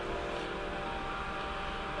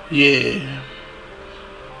Yeah.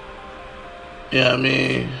 Yeah, I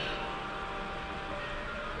mean.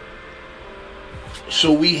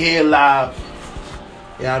 So we here live.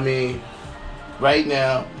 Yeah, I mean, right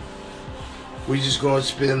now, we just gonna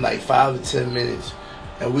spend like 5 to 10 minutes,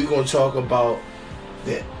 and we gonna talk about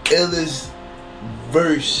the illest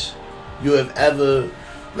verse you have ever,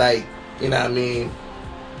 like, you know what I mean?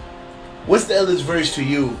 What's the illest verse to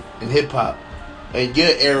you in hip hop, in your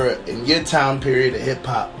era, in your time period of hip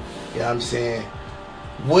hop? You know what I'm saying?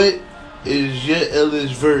 What is your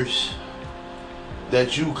illest verse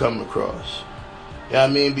that you come across? You know what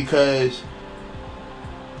I mean? Because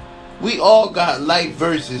we all got light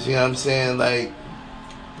verses, you know what I'm saying? Like,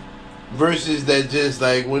 verses that just,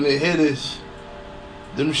 like, when it hit us,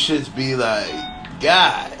 them shits be like,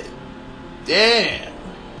 God damn.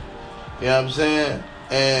 You know what I'm saying?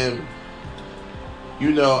 And,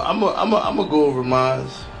 you know, I'm a go over mine.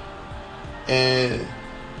 And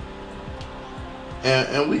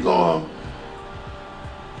we gonna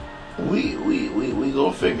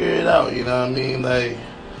figure it out, you know what I mean? Like,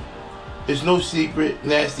 it's no secret,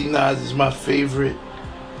 Nasty Nas is my favorite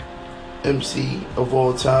MC of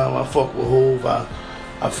all time. I fuck with Hov,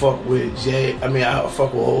 I fuck with I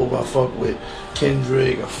fuck with Hov, I fuck with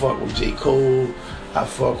Kendrick, I fuck with J. Cole, I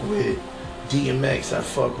fuck with DMX, I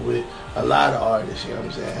fuck with a lot of artists, you know what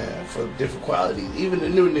I'm saying, for different qualities. Even the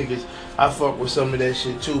new niggas, I fuck with some of that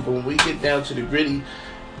shit too. But when we get down to the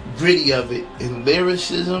gritty of it in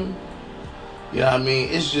lyricism, you know what I mean,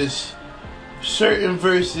 it's just certain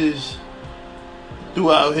verses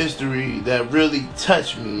throughout history that really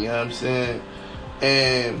touch me, you know what I'm saying?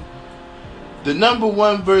 And the number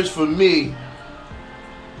one verse for me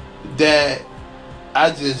that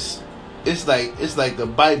it's like the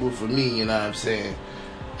Bible for me, you know what I'm saying?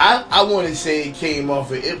 I want to say it came off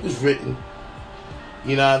of It Was Written,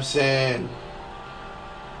 you know what I'm saying?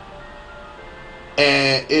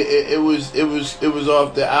 And it was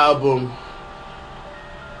off the album.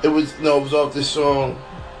 It was off the song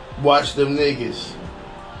Watch Them Niggas.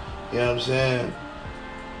 You know what I'm saying?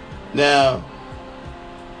 Now,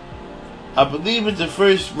 I believe in the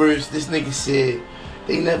first verse, this nigga said,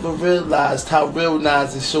 they never realized how real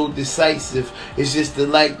Nas is so decisive. It's just the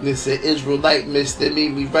likeness of Israelite miss that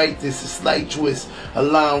made me write this. A slight twist, a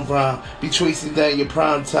line rhyme. Be tracing down your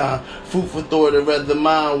prime time. Food for thought, or rather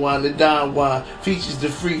mind wine, the dime wine. Features the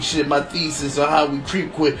freak shit, my thesis on how we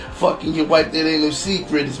creep quit. Fucking your wife, that ain't no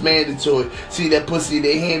secret, it's mandatory. See that pussy,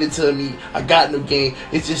 they handed to me. I got no game.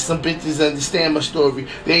 It's just some bitches understand my story.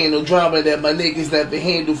 There ain't no drama that my niggas never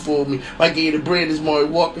handle for me. My gator brand is Maury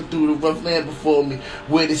walking through the rough land before me.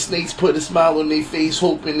 Where the snakes put a smile on their face,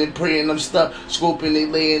 hoping and praying I'm stuck, scoping they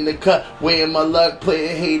lay in the cut, weighing my luck,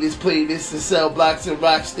 playing haters, play this in cell blocks and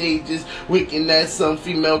rock stages, winking at some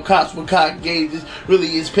female cops with cock gauges. Really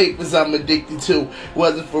it's papers I'm addicted to.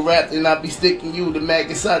 Wasn't for rap, then I'd be sticking you. The mag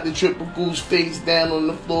inside the triple goose, face down on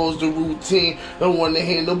the floors, the routine. Don't want to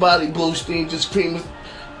hear nobody blow steam, just cream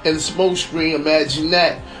and the smoke screen, imagine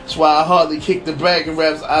that. That's why I hardly kick the bragging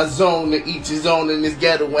raps. I zone to each his own in this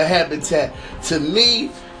ghetto and habitat. To me,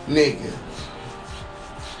 nigga,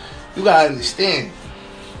 you gotta understand,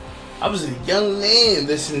 I was a young man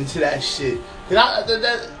listening to that shit.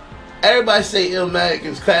 Everybody say Illmatic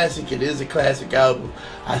is classic. It is a classic album.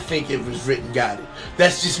 I think It Was Written got it.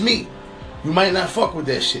 That's just me. You might not fuck with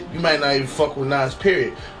that shit. You might not even fuck with Nas,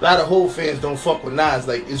 period. A lot of Hov fans don't fuck with Nas.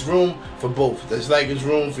 Like, it's room for both. That's like it's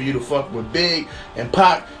room for you to fuck with Big and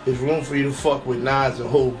Pac. There's room for you to fuck with Nas and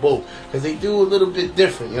Hov both. Because they do a little bit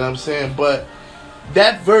different, you know what I'm saying? But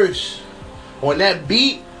that verse on that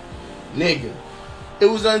beat, nigga, it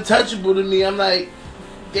was untouchable to me. I'm like,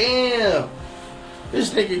 damn, this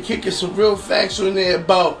nigga kicking some real facts on there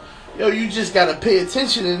about, yo, you just got to pay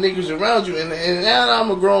attention to the niggas around you. And now I'm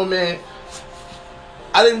a grown man.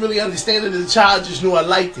 I didn't really understand it as a child, just knew I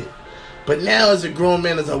liked it. But now as a grown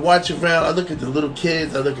man, as I watch around, I look at the little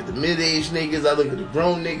kids, I look at the mid-aged niggas, I look at the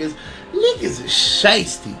grown niggas. Niggas is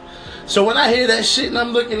shiesty. So when I hear that shit and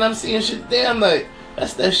I'm seeing shit there, I'm like,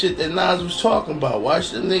 that's that shit that Nas was talking about. Watch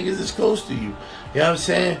the niggas that's close to you. You know what I'm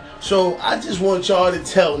saying? So I just want y'all to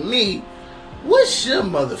tell me, what's your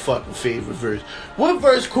motherfucking favorite verse? What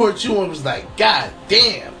verse caught you and was like, God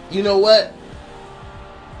damn, you know what?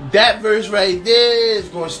 That verse right there is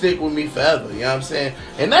going to stick with me forever, you know what I'm saying?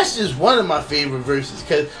 And that's just one of my favorite verses,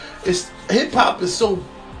 because hip-hop is so...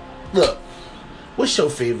 Look, what's your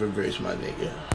favorite verse, my nigga?